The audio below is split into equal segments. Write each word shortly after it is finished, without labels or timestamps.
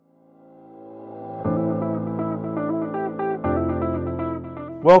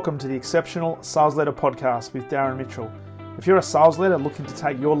Welcome to the Exceptional Sales Leader Podcast with Darren Mitchell. If you're a sales leader looking to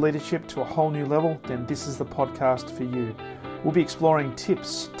take your leadership to a whole new level, then this is the podcast for you. We'll be exploring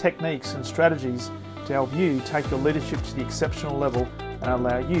tips, techniques, and strategies to help you take your leadership to the exceptional level and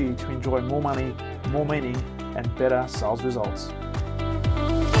allow you to enjoy more money, more meaning, and better sales results.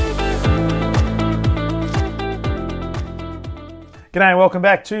 G'day and welcome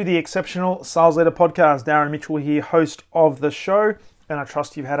back to the Exceptional Sales Leader Podcast. Darren Mitchell here, host of the show. And I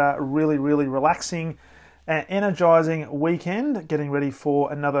trust you've had a really relaxing and energizing weekend, getting ready for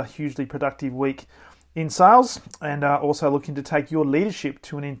another hugely productive week in sales, and also looking to take your leadership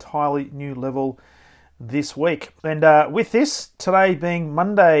to an entirely new level this week. And with this, today being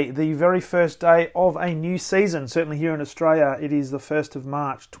Monday, the very first day of a new season, certainly here in Australia, it is the 1st of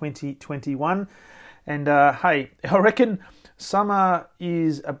March 2021. And hey, I reckon summer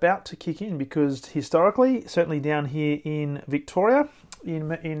is about to kick in because historically, certainly down here in Victoria,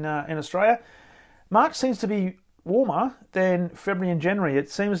 in Australia, March seems to be warmer than February and January.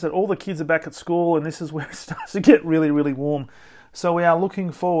 It seems that all the kids are back at school and this is where it starts to get really warm. So we are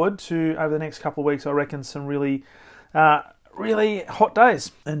looking forward to, over the next couple of weeks, I reckon, some really hot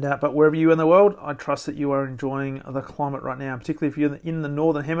days. And but wherever you are in the world, I trust that you are enjoying the climate right now. Particularly if you're in the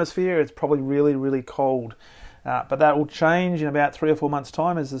northern hemisphere, it's probably really cold. But that will change in about 3 or 4 months'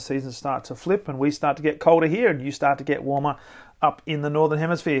 time as the seasons start to flip and we start to get colder here and you start to get warmer up in the northern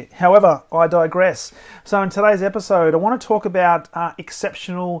hemisphere. However, I digress. So in today's episode, I want to talk about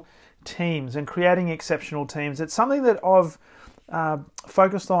exceptional teams and creating exceptional teams. It's something that I've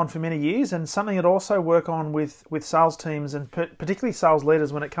focused on for many years and something that I also work on with sales teams and particularly sales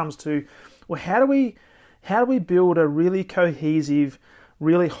leaders when it comes to, well, how do we build a really cohesive,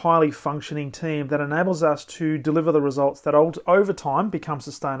 really highly functioning team that enables us to deliver the results that over time become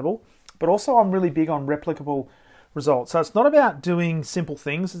sustainable. But also I'm really big on replicable results. So it's not about doing simple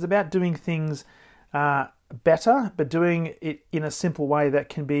things, it's about doing things better, but doing it in a simple way that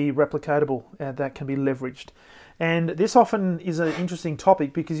can be replicatable, that can be leveraged. And this often is an interesting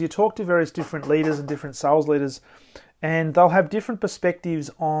topic because you talk to various different leaders and different sales leaders and they'll have different perspectives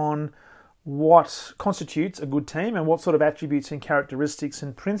on what constitutes a good team and what sort of attributes and characteristics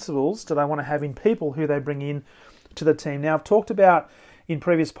and principles do they want to have in people who they bring in to the team. Now, I've talked about in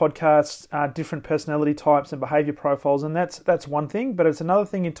previous podcasts different personality types and behavior profiles, and that's one thing, but it's another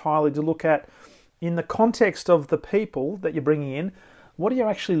thing entirely to look at in the context of the people that you're bringing in. What are you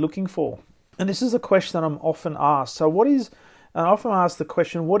actually looking for? And this is a question that I'm often asked. So I often ask the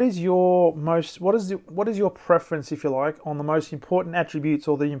question, what is your preference, if you like, on the most important attributes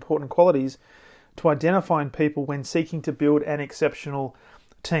or the important qualities to identify in people when seeking to build an exceptional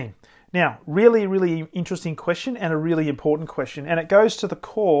team? Now, really interesting question and a really important question, and it goes to the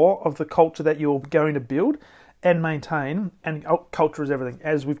core of the culture that you're going to build and maintain, and culture is everything.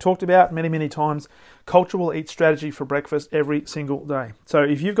 As we've talked about many times, culture will eat strategy for breakfast every single day. So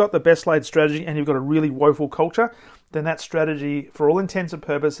if you've got the best laid strategy and you've got a really woeful culture, then that strategy, for all intents and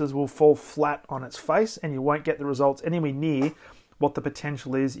purposes, will fall flat on its face and you won't get the results anywhere near what the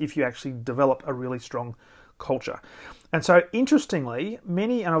potential is if you actually develop a really strong culture. And so interestingly,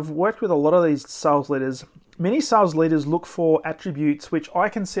 and I've worked with a lot of these sales leaders, many sales leaders look for attributes which I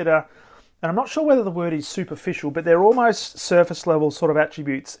consider, and I'm not sure whether the word is superficial, but they're almost surface level sort of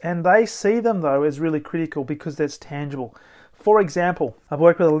attributes. And they see them though as really critical because they're tangible. For example, I've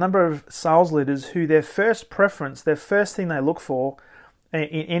worked with a number of sales leaders who their first preference, their first thing they look for in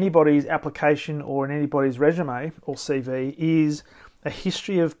anybody's application or in anybody's resume or CV is a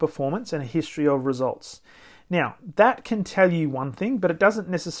history of performance and a history of results. Now, that can tell you one thing, but it doesn't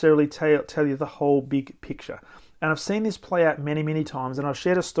necessarily tell you the whole big picture. And I've seen this play out many times, and I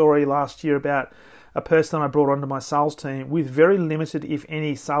shared a story last year about a person I brought onto my sales team with very limited, if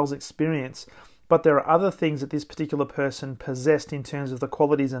any, sales experience. But there are other things that this particular person possessed in terms of the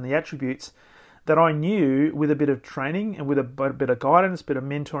qualities and the attributes that I knew with a bit of training and with a bit of guidance, a bit of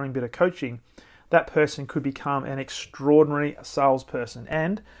mentoring, a bit of coaching, that person could become an extraordinary salesperson.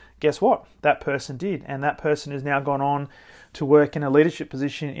 And guess what? That person did. And that person has now gone on to work in a leadership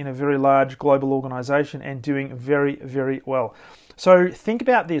position in a very large global organization and doing very well. So think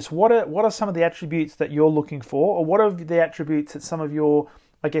about this. What are some of the attributes that you're looking for, or what are the attributes that some of your,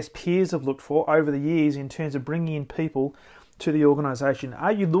 I guess, peers have looked for over the years in terms of bringing in people to the organization?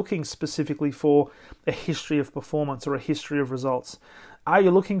 Are you looking specifically for a history of performance or a history of results? Are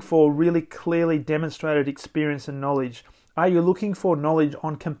you looking for really clearly demonstrated experience and knowledge? Are you looking for knowledge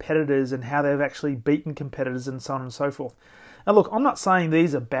on competitors and how they've actually beaten competitors and so on and so forth? Now look, I'm not saying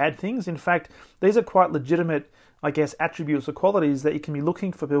these are bad things. In fact, these are quite legitimate, I guess, attributes or qualities that you can be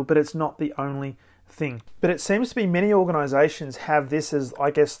looking for people, but it's not the only thing. But it seems to be many organizations have this as,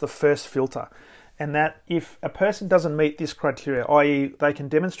 I guess, the first filter. And that if a person doesn't meet this criteria, i.e. they can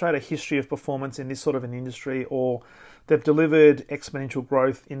demonstrate a history of performance in this sort of an industry, or they've delivered exponential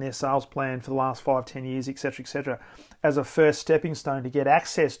growth in their sales plan for the last 5-10 years, etc., as a first stepping stone to get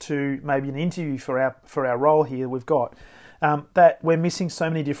access to maybe an interview for our role here we've got, that we're missing so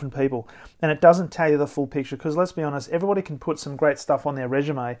many different people. And it doesn't tell you the full picture, because let's be honest, everybody can put some great stuff on their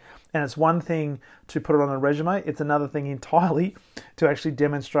resume, and it's one thing to put it on a resume, it's another thing entirely to actually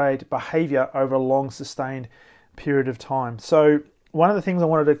demonstrate behavior over a long sustained period of time. So one of the things I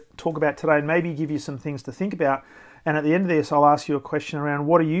wanted to talk about today, and maybe give you some things to think about, and at the end of this, I'll ask you a question around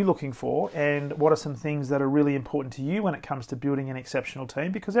what are you looking for and what are some things that are really important to you when it comes to building an exceptional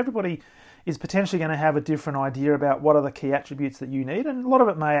team, because everybody is potentially going to have a different idea about what are the key attributes that you need, and a lot of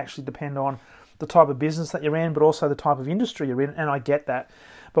it may actually depend on the type of business that you're in, but also the type of industry you're in, and I get that.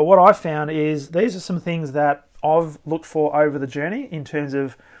 But what I've found is these are some things that I've looked for over the journey in terms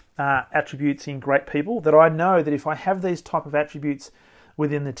of attributes in great people, that I know that if I have these type of attributes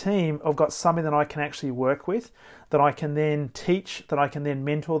within the team, I've got something that I can actually work with, that I can then teach, that I can then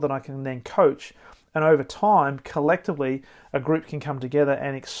mentor, that I can then coach. And over time, collectively, a group can come together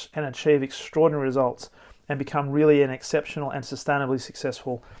and achieve extraordinary results and become really an exceptional and sustainably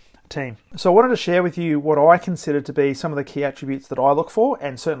successful team. So I wanted to share with you what I consider to be some of the key attributes that I look for,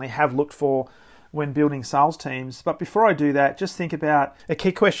 and certainly have looked for when building sales teams. But before I do that, just think about a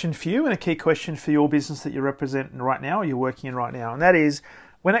key question for you and a key question for your business that you're representing right now, or you're working in right now. And that is,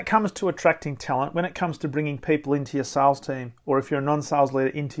 when it comes to attracting talent, when it comes to bringing people into your sales team, or if you're a non-sales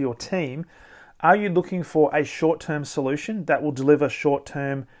leader, into your team, are you looking for a short-term solution that will deliver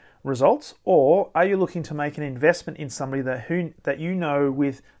short-term results? Or are you looking to make an investment in somebody that you know,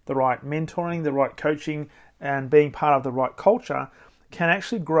 with the right mentoring, the right coaching, and being part of the right culture, can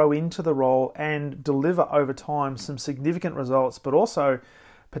actually grow into the role and deliver over time some significant results, but also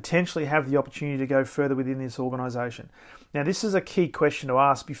potentially have the opportunity to go further within this organization? Now, this is a key question to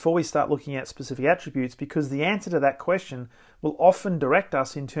ask before we start looking at specific attributes, because the answer to that question will often direct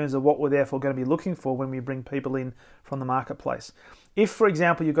us in terms of what we're therefore going to be looking for when we bring people in from the marketplace. If, for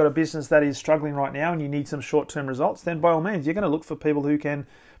example, you've got a business that is struggling right now and you need some short-term results, then by all means, you're going to look for people who can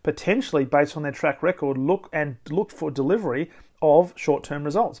potentially, based on their track record, look for delivery of short-term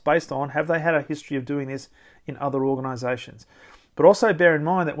results based on, have they had a history of doing this in other organizations? But also bear in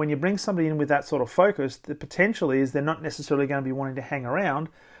mind that when you bring somebody in with that sort of focus, the potential is they're not necessarily going to be wanting to hang around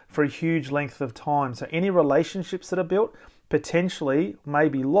for a huge length of time. So any relationships that are built potentially may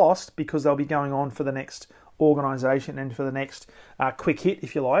be lost because they'll be going on for the next organization and for the next quick hit,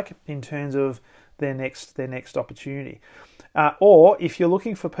 if you like, in terms of their next opportunity. Or if you're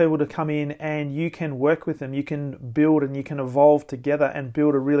looking for people to come in and you can work with them, you can build and you can evolve together and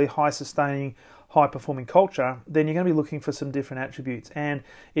build a really high-sustaining, high-performing culture, then you're going to be looking for some different attributes. And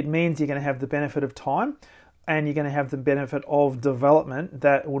it means you're going to have the benefit of time, and you're going to have the benefit of development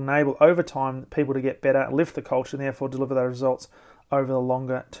that will enable over time people to get better, lift the culture, and therefore deliver those results over the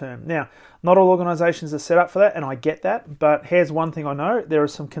longer term. Now, not all organizations are set up for that, and I get that, but here's one thing I know. There are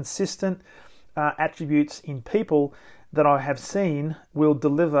some consistent attributes in people that I have seen will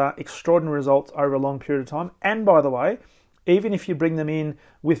deliver extraordinary results over a long period of time. And by the way, even if you bring them in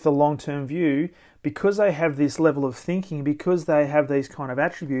with the long-term view, because they have this level of thinking, because they have these kind of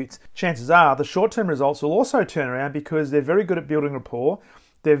attributes, chances are the short-term results will also turn around, because they're very good at building rapport,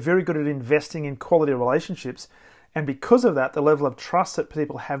 they're very good at investing in quality relationships, and because of that, the level of trust that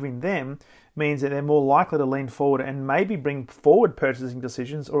people have in them means that they're more likely to lean forward and maybe bring forward purchasing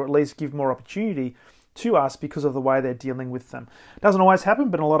decisions, or at least give more opportunity to us because of the way they're dealing with them. It doesn't always happen,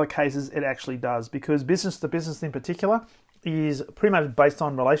 but in a lot of cases it actually does, because business to business in particular is pretty much based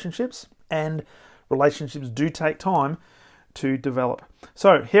on relationships, and relationships do take time to develop.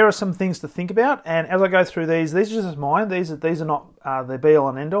 So here are some things to think about, and as I go through these are just mine. These are not the be all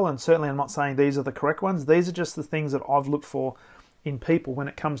and end all, and certainly I'm not saying these are the correct ones. These are just the things that I've looked for in people when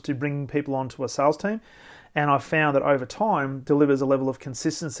it comes to bringing people onto a sales team, and I've found that over time delivers a level of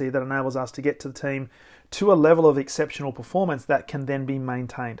consistency that enables us to get to the team to a level of exceptional performance that can then be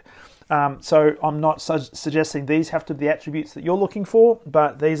maintained. So I'm not suggesting these have to be the attributes that you're looking for,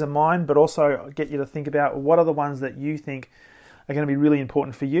 but these are mine, but also get you to think about what are the ones that you think are going to be really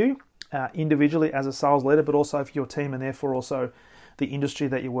important for you individually as a sales leader, but also for your team, and therefore also the industry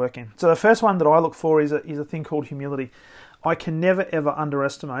that you work in. So the first one that I look for is a thing called humility. I can never ever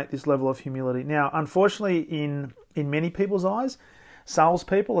underestimate this level of humility. Now, unfortunately, in many people's eyes,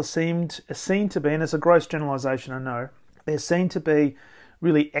 salespeople are seen to be, and it's a gross generalization, I know, they're seen to be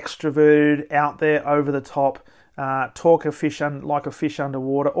really extroverted, out there, over the top, talk like a fish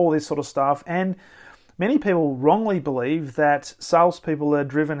underwater, all this sort of stuff. And many people wrongly believe that salespeople are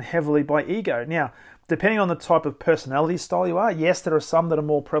driven heavily by ego. Now, depending on the type of personality style you are, yes, there are some that are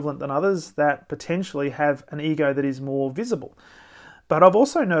more prevalent than others that potentially have an ego that is more visible. But I've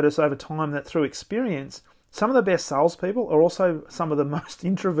also noticed over time that through experience, some of the best salespeople are also some of the most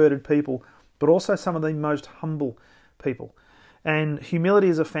introverted people, but also some of the most humble people. And humility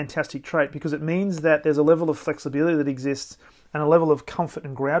is a fantastic trait because it means that there's a level of flexibility that exists and a level of comfort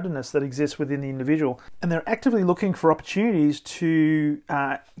and groundedness that exists within the individual. And they're actively looking for opportunities to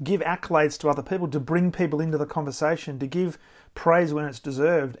give accolades to other people, to bring people into the conversation, to give praise when it's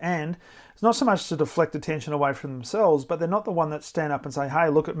deserved. And it's not so much to deflect attention away from themselves, but they're not the one that stand up and say, hey,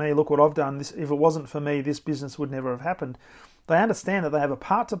 look at me, look what I've done. If it wasn't for me, this business would never have happened. They understand that they have a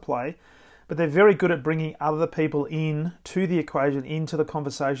part to play, but they're very good at bringing other people in to the equation, into the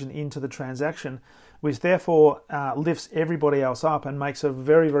conversation, into the transaction, which therefore lifts everybody else up and makes a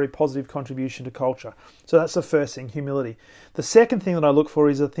very, very positive contribution to culture. So that's the first thing, humility. The second thing that I look for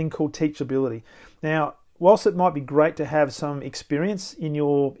is a thing called teachability. Now, whilst it might be great to have some experience in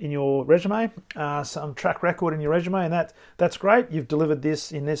your resume, some track record in your resume, and that's great. You've delivered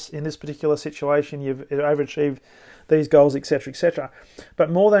this in this particular situation. You've overachieved these goals, etc., etc. But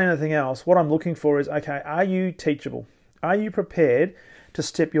more than anything else, what I'm looking for is, okay, are you teachable? Are you prepared to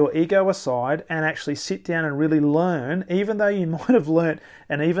step your ego aside and actually sit down and really learn, even though you might have learnt,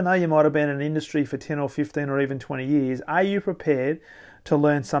 and even though you might have been in an industry for 10 or 15 or even 20 years, are you prepared to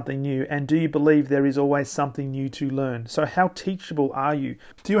learn something new? And do you believe there is always something new to learn? So how teachable are you?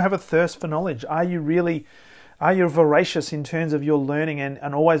 Do you have a thirst for knowledge? Are you voracious in terms of your learning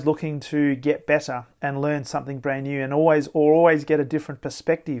and always looking to get better and learn something brand new and always get a different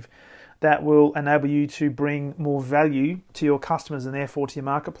perspective that will enable you to bring more value to your customers and therefore to your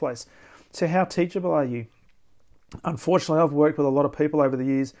marketplace? So how teachable are you? Unfortunately, I've worked with a lot of people over the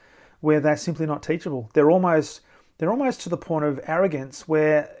years where they're simply not teachable. They're almost to the point of arrogance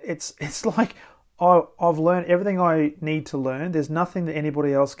where it's like, I've learned everything I need to learn. There's nothing that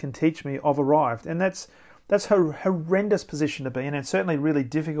anybody else can teach me. I've arrived. And that's a horrendous position to be in, and certainly really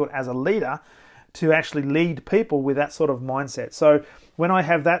difficult as a leader to actually lead people with that sort of mindset. So when I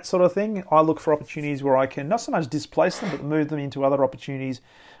have that sort of thing, I look for opportunities where I can not so much displace them, but move them into other opportunities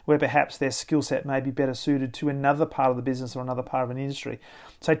where perhaps their skill set may be better suited to another part of the business or another part of an industry.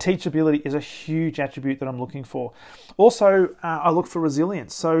 So teachability is a huge attribute that I'm looking for. Also, I look for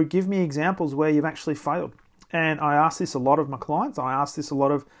resilience. So give me examples where you've actually failed. And I ask this a lot of my clients. I ask this a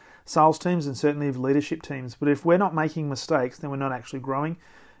lot of sales teams and certainly of leadership teams. But if we're not making mistakes, then we're not actually growing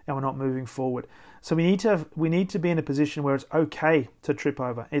and we're not moving forward. So we need to be in a position where it's okay to trip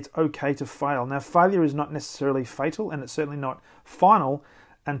over. It's okay to fail. Now, failure is not necessarily fatal, and it's certainly not final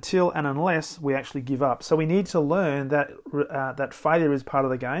until and unless we actually give up. So we need to learn that that failure is part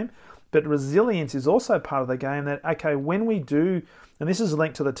of the game, but resilience is also part of the game. That, okay, when we do, and this is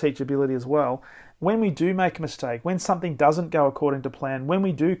linked to the teachability as well, when we do make a mistake, when something doesn't go according to plan, when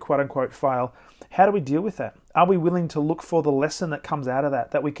we do quote unquote fail, how do we deal with that? Are we willing to look for the lesson that comes out of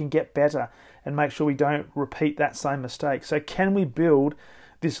that we can get better and make sure we don't repeat that same mistake? So can we build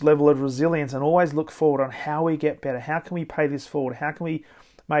this level of resilience and always look forward on how we get better? How can we pay this forward? How can we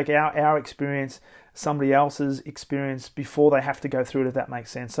make our experience somebody else's experience before they have to go through it, if that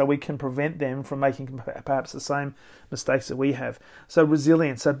makes sense, so we can prevent them from making perhaps the same mistakes that we have. So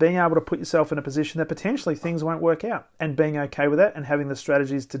resilience, so being able to put yourself in a position that potentially things won't work out and being okay with that and having the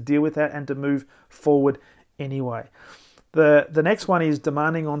strategies to deal with that and to move forward anyway. The next one is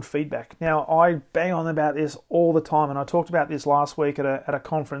demanding on feedback. Now, I bang on about this all the time, and I talked about this last week at a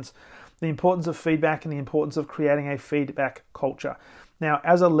conference, the importance of feedback and the importance of creating a feedback culture. Now,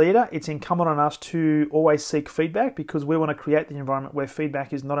 as a leader, it's incumbent on us to always seek feedback because we want to create the environment where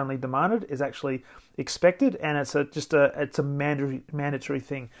feedback is not only demanded, is actually expected, and it's a mandatory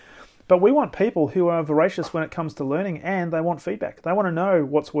thing. But we want people who are voracious when it comes to learning, and they want feedback. They want to know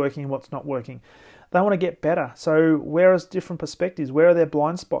what's working and what's not working. They want to get better. So where are different perspectives? Where are their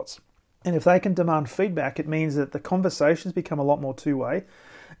blind spots? And if they can demand feedback, it means that the conversations become a lot more two-way.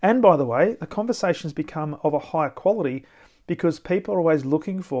 And by the way, the conversations become of a higher quality because people are always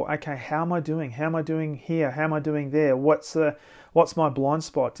looking for, okay, how am I doing? How am I doing here? How am I doing there? What's my blind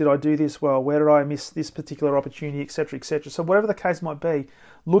spot? Did I do this well? Where did I miss this particular opportunity, etc., etc.? So whatever the case might be,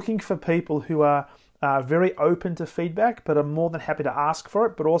 looking for people who are very open to feedback, but are more than happy to ask for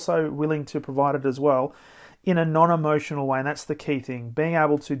it, but also willing to provide it as well in a non-emotional way. And that's the key thing, being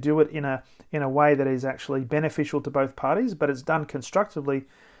able to do it in a way that is actually beneficial to both parties, but it's done constructively,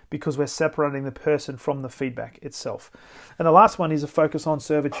 because we're separating the person from the feedback itself. And the last one is a focus on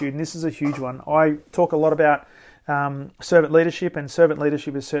servitude, and this is a huge one. I talk a lot about servant leadership, and servant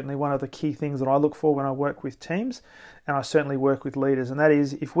leadership is certainly one of the key things that I look for when I work with teams, and I certainly work with leaders. And that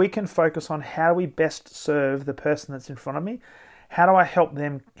is, if we can focus on how do we best serve the person that's in front of me, how do I help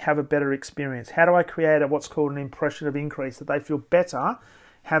them have a better experience? How do I create what's called an impression of increase, that they feel better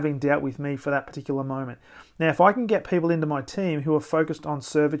having dealt with me for that particular moment? Now, if I can get people into my team who are focused on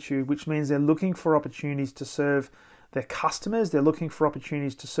servitude, which means they're looking for opportunities to serve their customers, they're looking for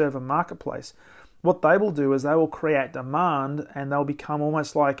opportunities to serve a marketplace, what they will do is they will create demand, and they'll become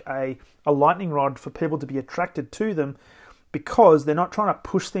almost like a lightning rod for people to be attracted to them, because they're not trying to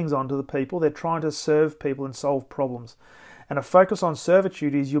push things onto the people, they're trying to serve people and solve problems. And a focus on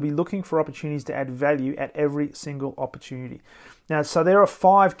servitude is you'll be looking for opportunities to add value at every single opportunity. Now, so there are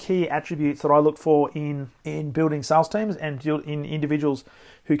 5 key attributes that I look for in building sales teams and in individuals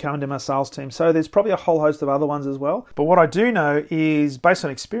who come into my sales team. So there's probably a whole host of other ones as well. But what I do know is, based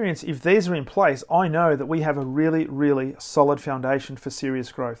on experience, if these are in place, I know that we have a really, really solid foundation for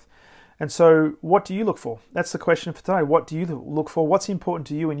serious growth. And so what do you look for? That's the question for today. What do you look for? What's important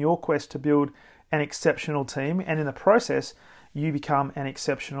to you in your quest to build an exceptional team? And in the process, you become an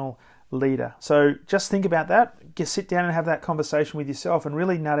exceptional leader. So just think about that. Sit down and have that conversation with yourself, and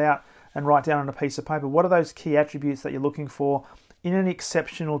really nut out and write down on a piece of paper, what are those key attributes that you're looking for in an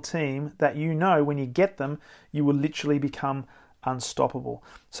exceptional team that you know when you get them, you will literally become unstoppable.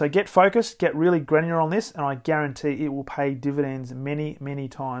 So get focused, get really granular on this, and I guarantee it will pay dividends many, many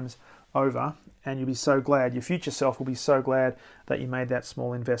times over, and you'll be so glad, your future self will be so glad that you made that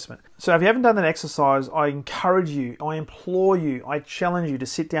small investment. So if you haven't done that exercise, I encourage you, I implore you, I challenge you to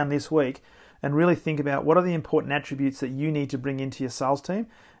sit down this week and really think about what are the important attributes that you need to bring into your sales team,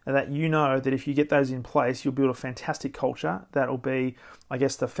 and that you know that if you get those in place, you'll build a fantastic culture that will be, I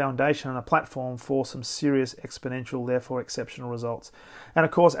guess, the foundation and a platform for some serious exponential, therefore exceptional results. And of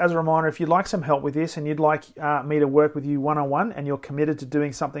course, as a reminder, if you'd like some help with this and you'd like me to work with you one-on-one, and you're committed to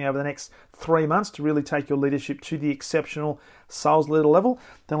doing something over the next 3 months to really take your leadership to the exceptional sales leader level,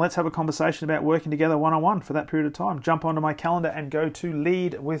 then let's have a conversation about working together one-on-one for that period of time. Jump onto my calendar and go to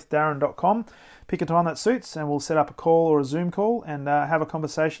leadwithdarren.com. Pick a time that suits, and we'll set up a call or a Zoom call and have a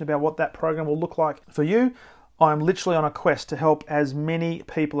conversation about what that program will look like for you. I'm literally on a quest to help as many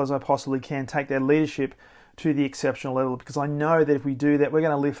people as I possibly can take their leadership to the exceptional level, because I know that if we do that, we're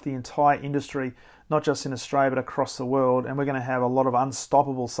going to lift the entire industry, not just in Australia, but across the world, and we're going to have a lot of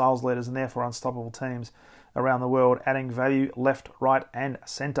unstoppable sales leaders and therefore unstoppable teams around the world, adding value left, right, and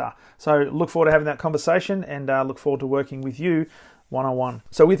center. So look forward to having that conversation, and look forward to working with you one-on-one.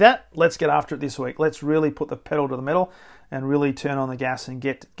 So with that, let's get after it this week. Let's really put the pedal to the metal and really turn on the gas and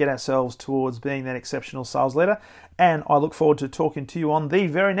get ourselves towards being that exceptional sales leader. And I look forward to talking to you on the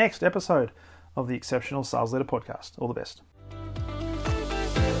very next episode of the Exceptional Sales Leader Podcast. All the best.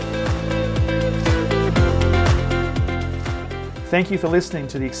 Thank you for listening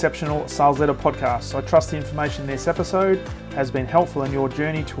to the Exceptional Sales Leader Podcast. I trust the information in this episode has been helpful in your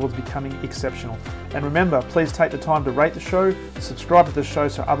journey towards becoming exceptional. And remember, please take the time to rate the show, subscribe to the show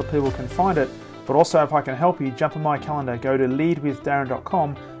so other people can find it, but also if I can help you, jump on my calendar, go to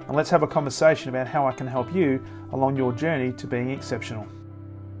leadwithdarren.com, and let's have a conversation about how I can help you along your journey to being exceptional.